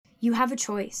You have a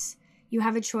choice. You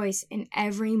have a choice in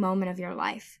every moment of your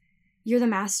life. You're the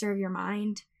master of your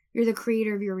mind. You're the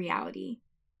creator of your reality.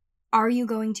 Are you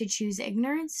going to choose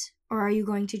ignorance or are you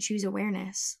going to choose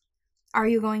awareness? Are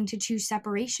you going to choose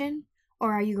separation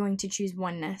or are you going to choose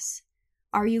oneness?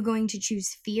 Are you going to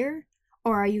choose fear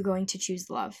or are you going to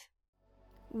choose love?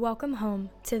 Welcome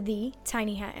home to the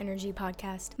Tiny Hat Energy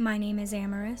Podcast. My name is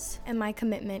Amaris, and my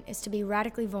commitment is to be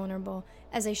radically vulnerable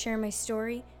as I share my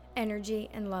story, energy,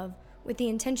 and love with the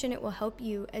intention it will help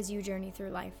you as you journey through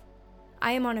life.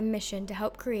 I am on a mission to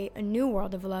help create a new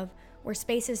world of love where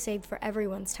space is saved for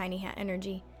everyone's tiny hat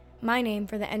energy. My name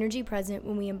for the energy present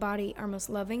when we embody our most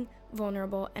loving,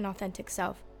 vulnerable, and authentic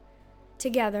self.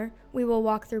 Together, we will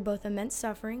walk through both immense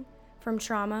suffering, from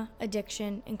trauma,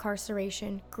 addiction,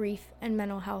 incarceration, grief, and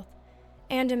mental health,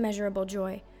 and immeasurable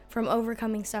joy, from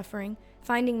overcoming suffering,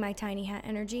 finding my tiny hat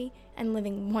energy, and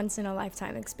living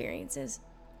once-in-a-lifetime experiences.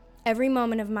 Every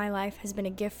moment of my life has been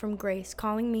a gift from grace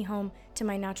calling me home to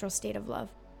my natural state of love.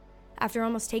 After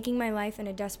almost taking my life in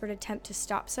a desperate attempt to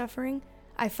stop suffering,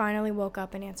 I finally woke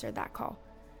up and answered that call.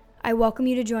 I welcome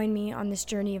you to join me on this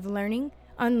journey of learning,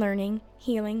 unlearning,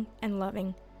 healing, and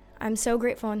loving. I'm so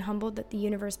grateful and humbled that the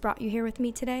universe brought you here with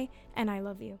me today, and I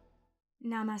love you.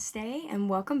 Namaste, and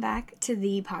welcome back to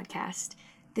the podcast.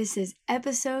 This is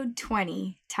episode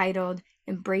 20, titled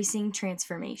Embracing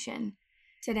Transformation.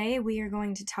 Today, we are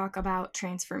going to talk about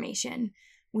transformation.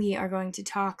 We are going to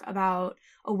talk about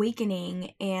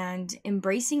awakening and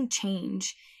embracing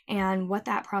change and what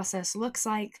that process looks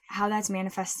like, how that's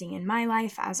manifesting in my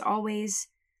life, as always.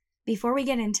 Before we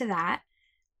get into that,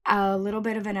 a little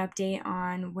bit of an update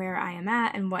on where I am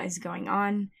at and what is going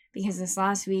on, because this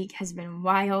last week has been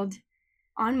wild.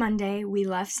 On Monday, we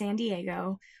left San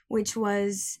Diego, which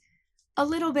was a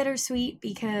little bittersweet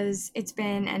because it's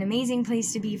been an amazing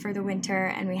place to be for the winter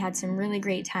and we had some really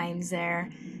great times there.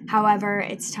 However,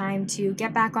 it's time to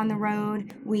get back on the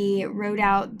road. We rode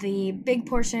out the big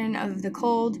portion of the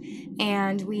cold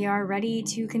and we are ready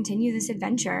to continue this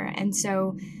adventure. And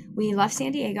so we left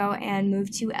San Diego and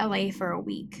moved to LA for a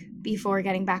week before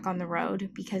getting back on the road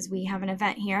because we have an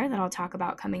event here that I'll talk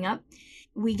about coming up.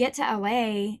 We get to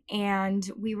LA and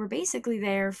we were basically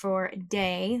there for a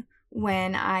day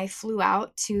when I flew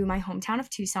out to my hometown of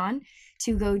Tucson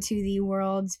to go to the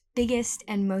world's biggest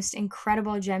and most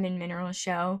incredible gem and mineral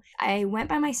show. I went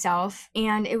by myself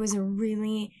and it was a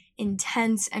really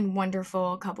intense and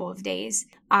wonderful couple of days.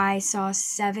 I saw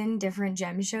 7 different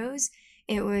gem shows.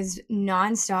 It was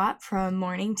nonstop from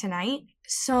morning to night.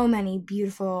 So many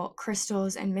beautiful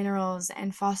crystals and minerals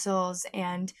and fossils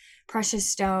and precious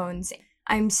stones.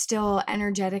 I'm still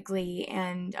energetically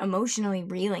and emotionally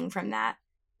reeling from that.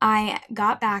 I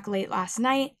got back late last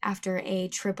night after a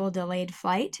triple delayed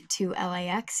flight to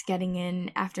LAX, getting in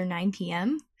after 9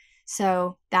 p.m.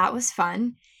 So that was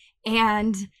fun.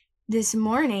 And this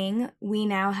morning, we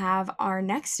now have our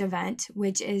next event,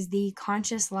 which is the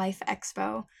Conscious Life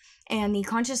Expo. And the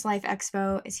Conscious Life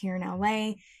Expo is here in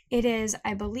LA. It is,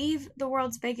 I believe, the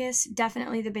world's biggest,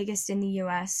 definitely the biggest in the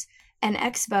US. An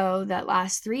expo that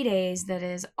lasts 3 days that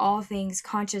is all things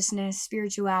consciousness,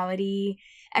 spirituality,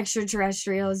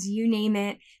 extraterrestrials, you name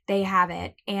it, they have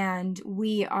it. And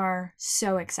we are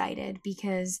so excited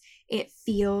because it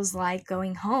feels like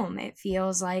going home. It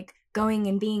feels like going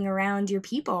and being around your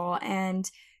people. And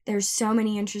there's so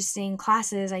many interesting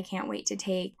classes I can't wait to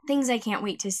take, things I can't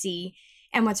wait to see.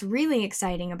 And what's really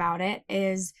exciting about it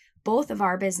is both of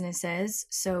our businesses,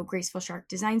 so Graceful Shark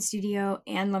Design Studio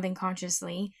and Loving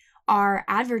Consciously, are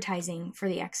advertising for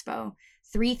the expo.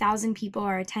 3,000 people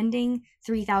are attending.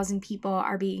 3,000 people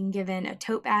are being given a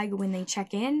tote bag when they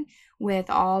check in with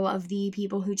all of the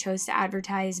people who chose to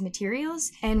advertise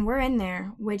materials. And we're in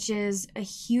there, which is a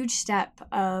huge step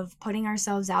of putting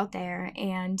ourselves out there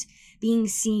and being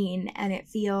seen. And it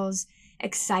feels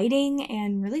exciting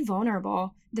and really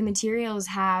vulnerable. The materials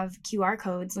have QR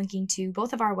codes linking to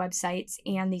both of our websites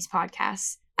and these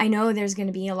podcasts. I know there's going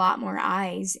to be a lot more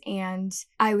eyes, and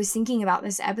I was thinking about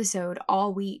this episode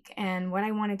all week and what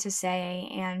I wanted to say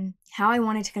and how I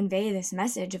wanted to convey this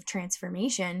message of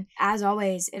transformation. As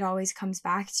always, it always comes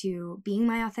back to being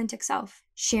my authentic self,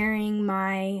 sharing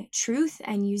my truth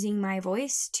and using my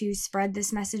voice to spread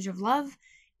this message of love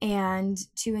and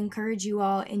to encourage you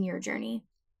all in your journey.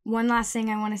 One last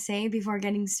thing I want to say before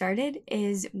getting started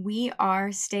is we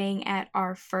are staying at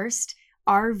our first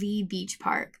RV beach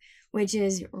park, which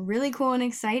is really cool and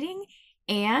exciting,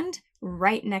 and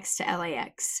right next to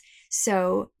LAX.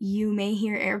 So you may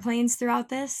hear airplanes throughout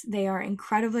this. They are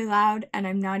incredibly loud, and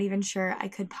I'm not even sure I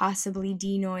could possibly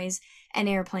denoise an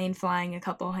airplane flying a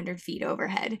couple hundred feet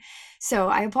overhead. So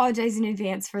I apologize in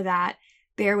advance for that.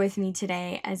 bear with me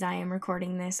today as I am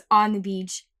recording this on the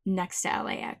beach next to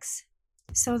LAX.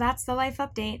 So that's the life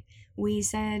update. We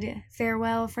said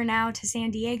farewell for now to San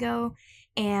Diego,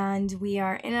 and we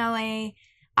are in LA.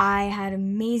 I had an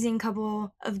amazing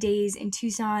couple of days in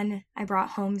Tucson. I brought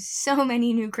home so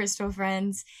many new crystal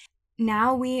friends.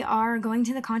 Now we are going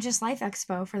to the Conscious Life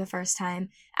Expo for the first time,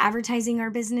 advertising our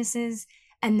businesses,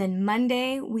 and then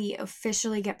Monday we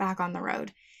officially get back on the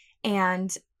road.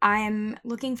 And I'm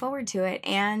looking forward to it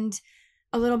and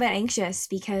a little bit anxious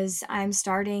because I'm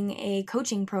starting a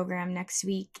coaching program next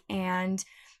week, and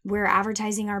we're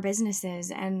advertising our businesses,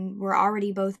 and we're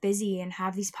already both busy and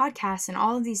have these podcasts and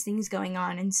all of these things going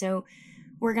on. And so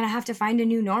we're going to have to find a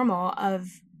new normal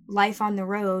of life on the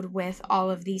road with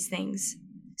all of these things.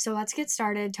 So let's get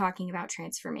started talking about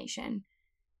transformation.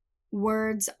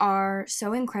 Words are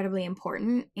so incredibly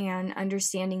important, and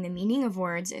understanding the meaning of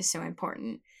words is so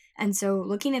important. And so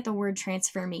looking at the word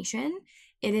transformation,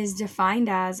 it is defined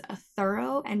as a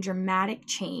thorough and dramatic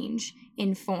change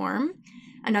in form.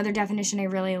 Another definition I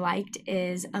really liked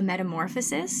is a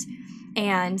metamorphosis.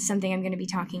 And something I'm going to be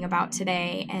talking about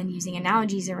today and using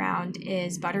analogies around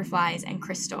is butterflies and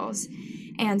crystals.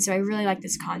 And so I really like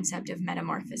this concept of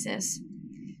metamorphosis.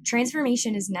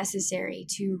 Transformation is necessary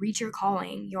to reach your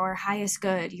calling, your highest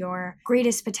good, your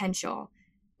greatest potential.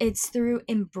 It's through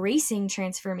embracing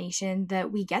transformation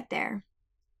that we get there.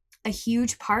 A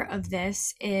huge part of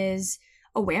this is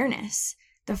awareness.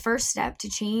 The first step to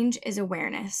change is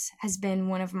awareness, has been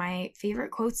one of my favorite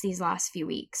quotes these last few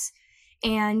weeks.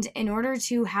 And in order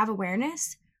to have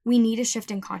awareness, we need a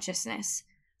shift in consciousness.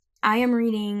 I am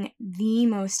reading the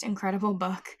most incredible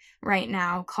book right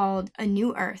now called A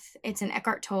New Earth. It's an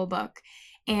Eckhart Tolle book,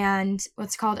 and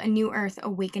what's called A New Earth,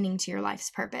 Awakening to Your Life's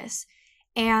Purpose.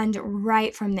 And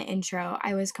right from the intro,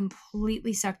 I was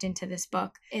completely sucked into this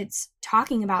book. It's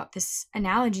talking about this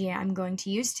analogy I'm going to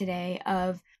use today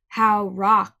of how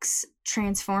rocks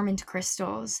transform into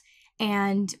crystals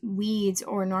and weeds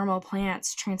or normal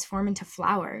plants transform into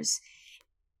flowers.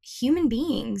 Human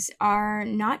beings are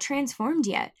not transformed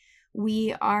yet.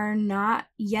 We are not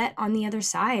yet on the other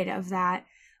side of that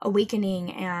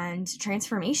awakening and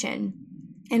transformation.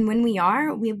 And when we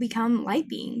are, we become light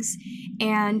beings.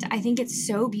 And I think it's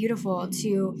so beautiful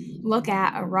to look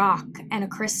at a rock and a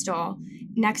crystal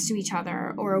next to each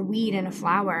other, or a weed and a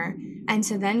flower, and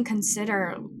to then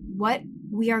consider what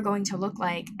we are going to look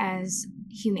like as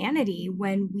humanity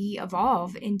when we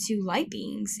evolve into light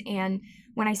beings. And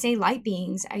when I say light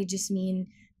beings, I just mean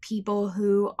people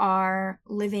who are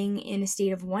living in a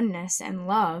state of oneness and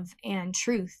love and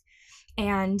truth,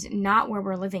 and not where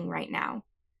we're living right now.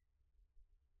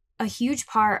 A huge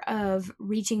part of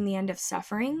reaching the end of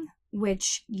suffering,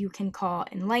 which you can call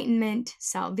enlightenment,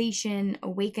 salvation,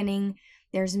 awakening.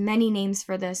 There's many names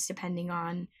for this depending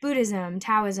on Buddhism,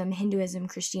 Taoism, Hinduism,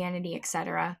 Christianity,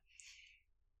 etc.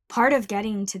 Part of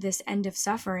getting to this end of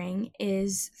suffering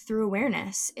is through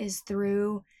awareness, is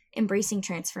through embracing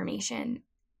transformation.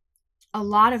 A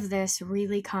lot of this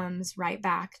really comes right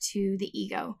back to the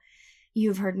ego.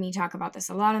 You've heard me talk about this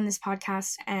a lot on this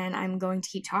podcast, and I'm going to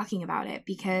keep talking about it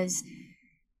because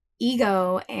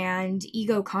ego and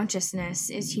ego consciousness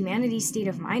is humanity's state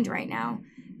of mind right now.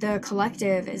 The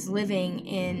collective is living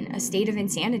in a state of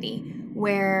insanity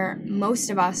where most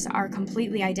of us are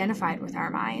completely identified with our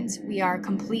minds. We are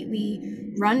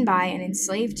completely run by and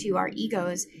enslaved to our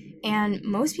egos, and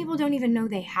most people don't even know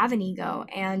they have an ego.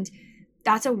 And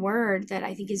that's a word that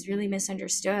I think is really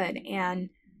misunderstood. And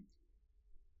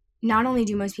not only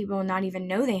do most people not even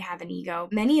know they have an ego,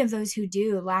 many of those who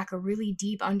do lack a really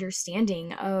deep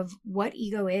understanding of what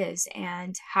ego is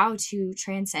and how to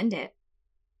transcend it.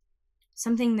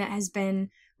 Something that has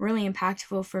been really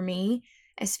impactful for me,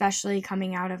 especially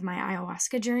coming out of my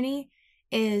ayahuasca journey,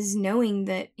 is knowing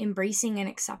that embracing and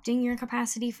accepting your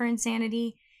capacity for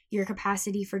insanity, your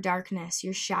capacity for darkness,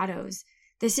 your shadows,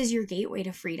 this is your gateway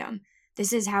to freedom.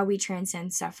 This is how we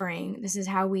transcend suffering. This is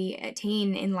how we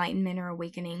attain enlightenment or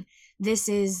awakening. This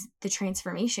is the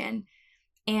transformation.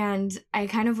 And I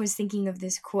kind of was thinking of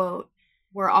this quote,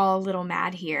 "We're all a little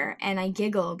mad here." And I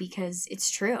giggle because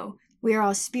it's true. We are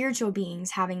all spiritual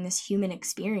beings having this human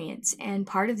experience. And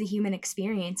part of the human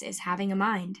experience is having a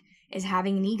mind, is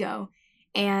having an ego.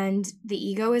 And the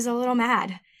ego is a little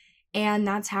mad. And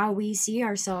that's how we see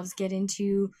ourselves get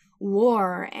into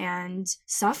war and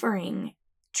suffering.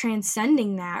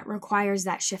 Transcending that requires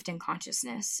that shift in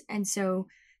consciousness. And so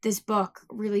this book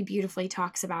really beautifully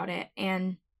talks about it.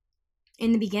 And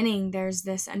in the beginning, there's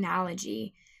this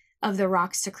analogy of the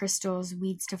rocks to crystals,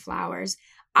 weeds to flowers.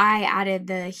 I added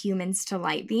the humans to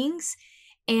light beings.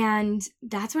 And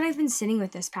that's what I've been sitting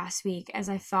with this past week as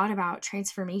I thought about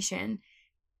transformation.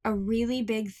 a really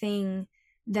big thing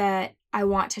that I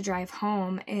want to drive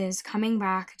home is coming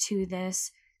back to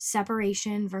this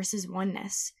separation versus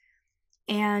oneness,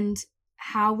 and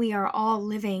how we are all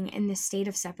living in this state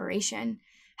of separation,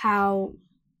 how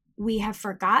we have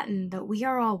forgotten that we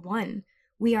are all one.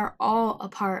 We are all a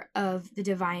part of the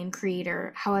divine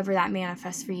creator, however that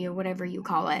manifests for you, whatever you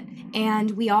call it.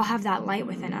 And we all have that light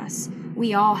within us.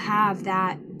 We all have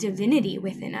that divinity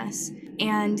within us.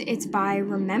 And it's by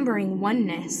remembering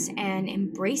oneness and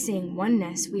embracing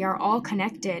oneness. We are all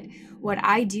connected. What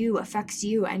I do affects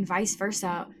you and vice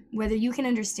versa. Whether you can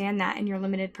understand that in your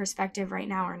limited perspective right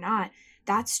now or not,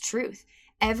 that's truth.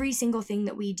 Every single thing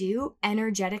that we do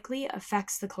energetically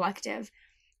affects the collective.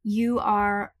 You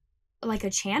are like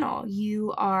a channel.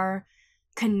 You are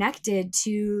connected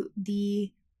to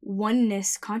the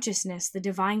oneness consciousness, the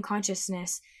divine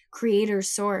consciousness, creator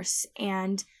source.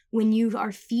 And when you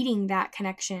are feeding that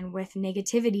connection with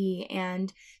negativity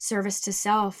and service to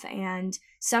self and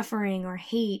suffering or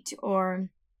hate or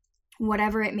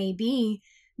whatever it may be,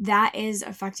 that is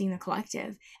affecting the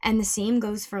collective. And the same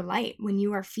goes for light. When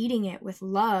you are feeding it with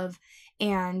love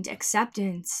and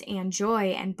acceptance and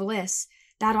joy and bliss,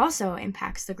 that also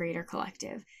impacts the greater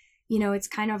collective. You know, it's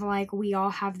kind of like we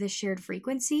all have this shared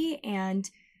frequency. And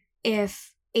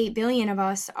if 8 billion of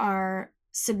us are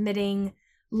submitting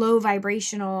low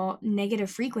vibrational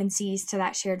negative frequencies to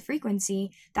that shared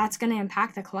frequency, that's going to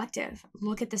impact the collective.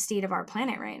 Look at the state of our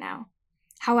planet right now.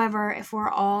 However, if we're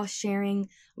all sharing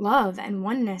love and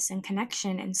oneness and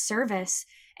connection and service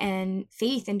and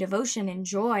faith and devotion and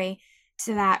joy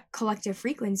to that collective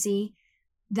frequency,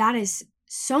 that is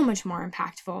so much more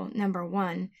impactful, number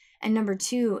one. And number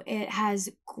two, it has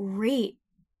great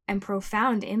and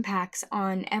profound impacts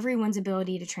on everyone's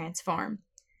ability to transform.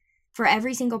 For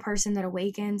every single person that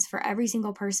awakens, for every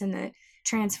single person that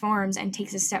transforms and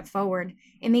takes a step forward,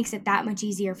 it makes it that much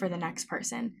easier for the next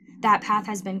person. That path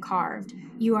has been carved.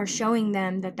 You are showing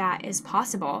them that that is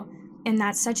possible. And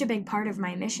that's such a big part of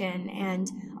my mission. And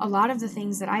a lot of the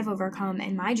things that I've overcome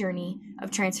in my journey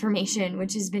of transformation,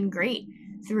 which has been great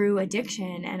through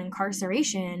addiction and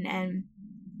incarceration and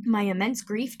my immense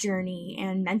grief journey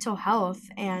and mental health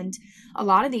and a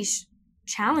lot of these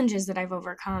challenges that I've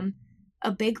overcome,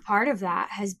 a big part of that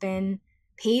has been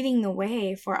paving the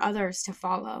way for others to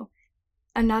follow.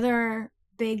 Another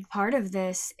big part of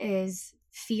this is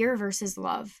fear versus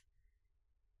love.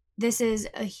 This is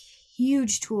a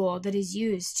huge tool that is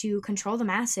used to control the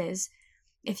masses.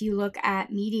 If you look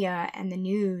at media and the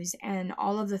news and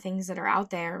all of the things that are out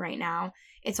there right now,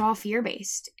 it's all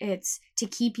fear-based. It's to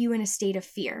keep you in a state of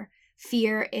fear.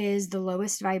 Fear is the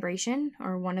lowest vibration,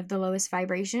 or one of the lowest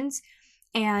vibrations.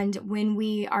 And when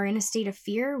we are in a state of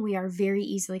fear, we are very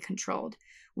easily controlled.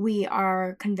 We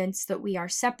are convinced that we are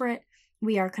separate.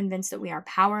 We are convinced that we are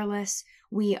powerless.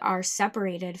 We are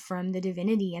separated from the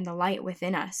divinity and the light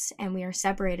within us. And we are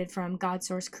separated from God,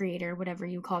 source, creator, whatever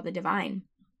you call the divine.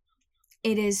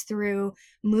 It is through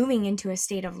moving into a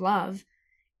state of love,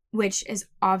 which is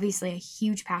obviously a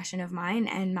huge passion of mine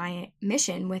and my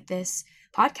mission with this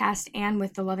podcast and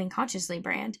with the Loving Consciously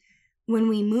brand. When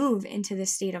we move into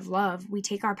this state of love, we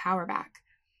take our power back.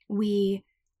 We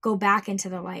go back into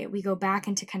the light. We go back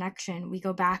into connection. We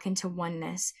go back into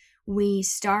oneness. We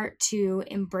start to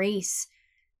embrace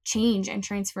change and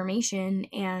transformation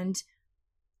and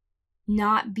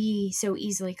not be so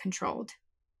easily controlled.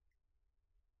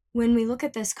 When we look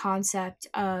at this concept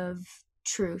of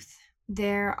truth,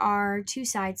 there are two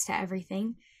sides to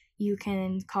everything. You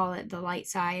can call it the light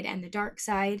side and the dark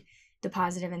side, the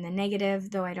positive and the negative,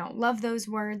 though I don't love those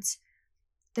words.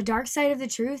 The dark side of the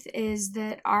truth is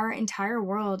that our entire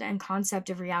world and concept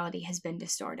of reality has been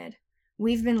distorted.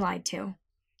 We've been lied to.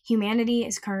 Humanity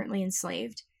is currently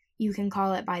enslaved. You can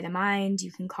call it by the mind,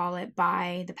 you can call it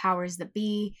by the powers that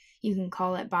be, you can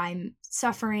call it by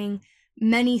suffering,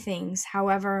 many things.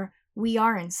 However, we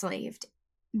are enslaved.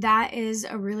 That is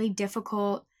a really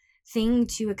difficult thing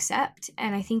to accept.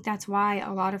 And I think that's why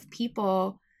a lot of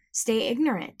people stay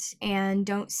ignorant and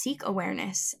don't seek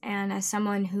awareness. And as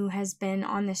someone who has been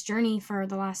on this journey for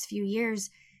the last few years,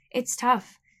 it's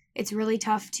tough. It's really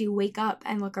tough to wake up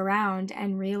and look around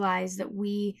and realize that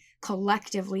we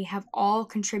collectively have all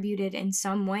contributed in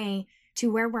some way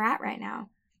to where we're at right now,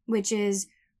 which is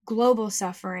global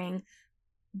suffering,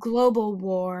 global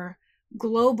war,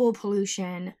 global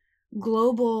pollution,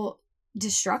 global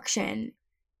destruction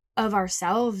of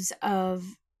ourselves,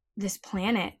 of this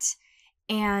planet.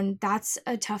 And that's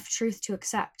a tough truth to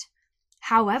accept.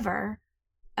 However,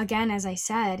 again, as I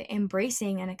said,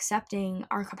 embracing and accepting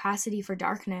our capacity for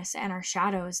darkness and our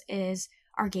shadows is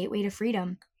our gateway to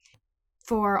freedom.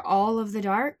 For all of the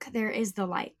dark, there is the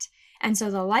light. And so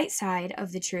the light side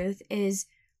of the truth is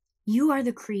you are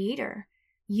the creator.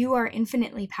 You are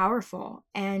infinitely powerful,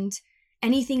 and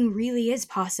anything really is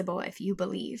possible if you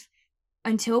believe.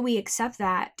 Until we accept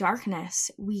that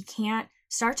darkness, we can't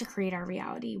start to create our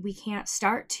reality. We can't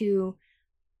start to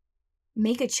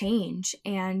make a change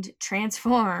and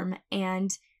transform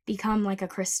and become like a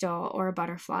crystal or a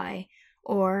butterfly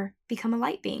or become a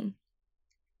light being.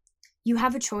 You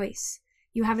have a choice.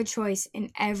 You have a choice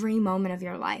in every moment of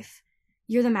your life.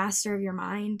 You're the master of your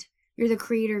mind. You're the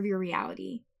creator of your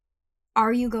reality.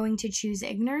 Are you going to choose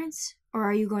ignorance, or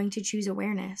are you going to choose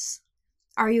awareness?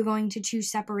 Are you going to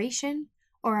choose separation,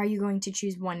 or are you going to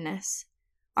choose oneness?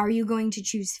 Are you going to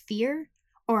choose fear,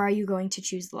 or are you going to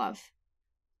choose love?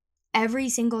 Every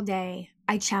single day,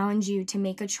 I challenge you to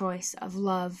make a choice of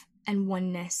love and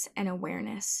oneness and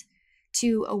awareness,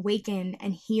 to awaken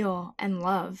and heal and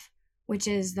love, which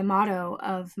is the motto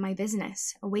of my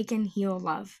business: awaken, heal,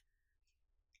 love.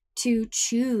 To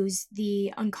choose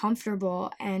the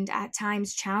uncomfortable and at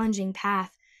times challenging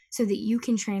path so that you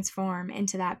can transform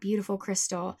into that beautiful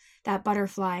crystal, that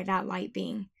butterfly, that light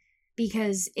being.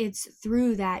 Because it's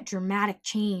through that dramatic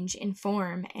change in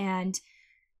form and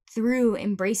through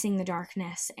embracing the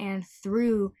darkness and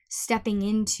through stepping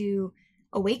into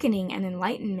awakening and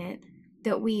enlightenment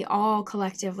that we all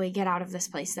collectively get out of this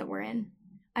place that we're in.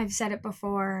 I've said it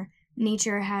before,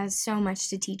 nature has so much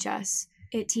to teach us.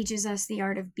 It teaches us the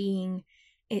art of being.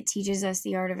 It teaches us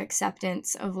the art of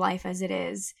acceptance of life as it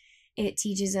is. It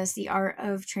teaches us the art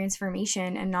of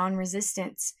transformation and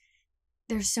non-resistance.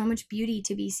 There's so much beauty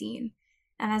to be seen.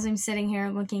 And as I'm sitting here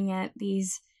looking at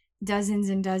these dozens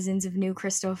and dozens of new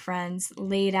crystal friends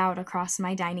laid out across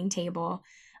my dining table,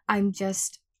 I'm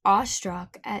just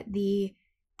awestruck at the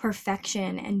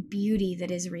perfection and beauty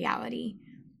that is reality.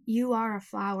 You are a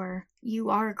flower.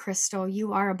 You are a crystal.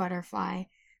 You are a butterfly.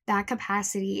 That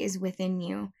capacity is within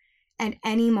you. At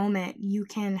any moment, you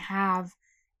can have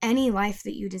any life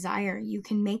that you desire. You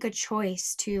can make a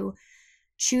choice to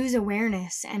choose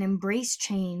awareness and embrace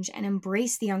change and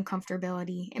embrace the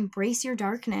uncomfortability, embrace your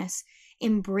darkness,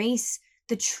 embrace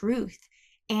the truth,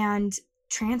 and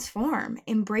transform,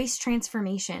 embrace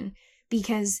transformation,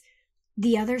 because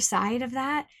the other side of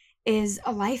that is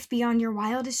a life beyond your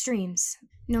wildest dreams.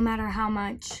 No matter how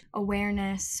much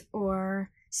awareness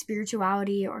or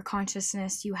spirituality or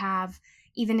consciousness you have,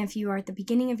 even if you are at the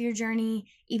beginning of your journey,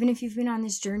 even if you've been on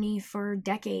this journey for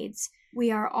decades,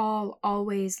 we are all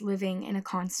always living in a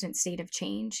constant state of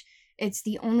change. It's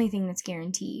the only thing that's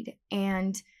guaranteed.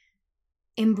 And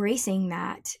embracing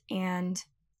that and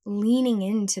leaning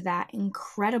into that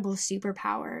incredible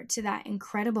superpower, to that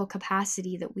incredible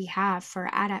capacity that we have for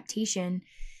adaptation,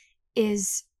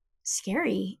 is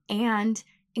scary and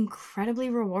incredibly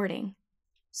rewarding.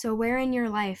 So where in your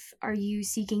life are you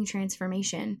seeking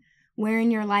transformation? Where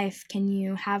in your life can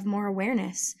you have more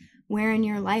awareness? Where in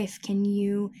your life can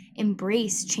you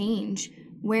embrace change?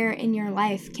 Where in your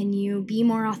life can you be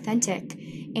more authentic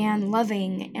and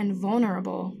loving and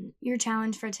vulnerable? Your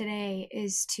challenge for today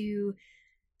is to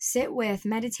sit with,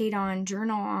 meditate on,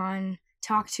 journal on,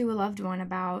 talk to a loved one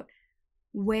about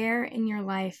where in your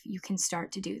life you can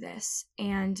start to do this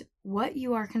and what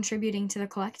you are contributing to the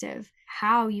collective,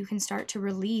 how you can start to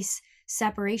release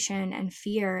separation and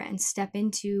fear and step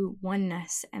into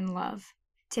oneness and love.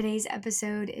 Today's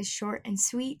episode is short and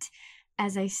sweet.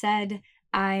 As I said,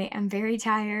 I am very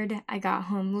tired. I got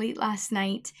home late last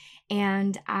night,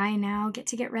 and I now get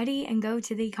to get ready and go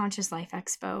to the Conscious Life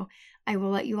Expo. I will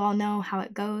let you all know how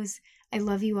it goes. I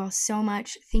love you all so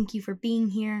much. Thank you for being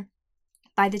here.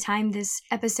 By the time this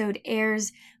episode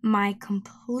airs, my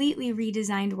completely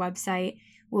redesigned website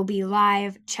will be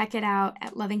live. Check it out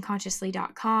at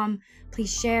lovingconsciously.com.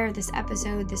 Please share this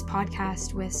episode, this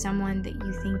podcast, with someone that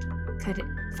you think could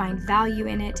find value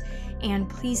in it. And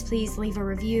please leave a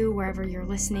review wherever you're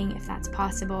listening if that's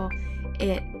possible.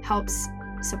 It helps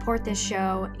support this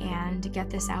show and get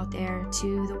this out there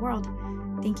to the world.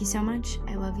 Thank you so much.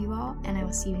 I love you all, and I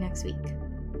will see you next week.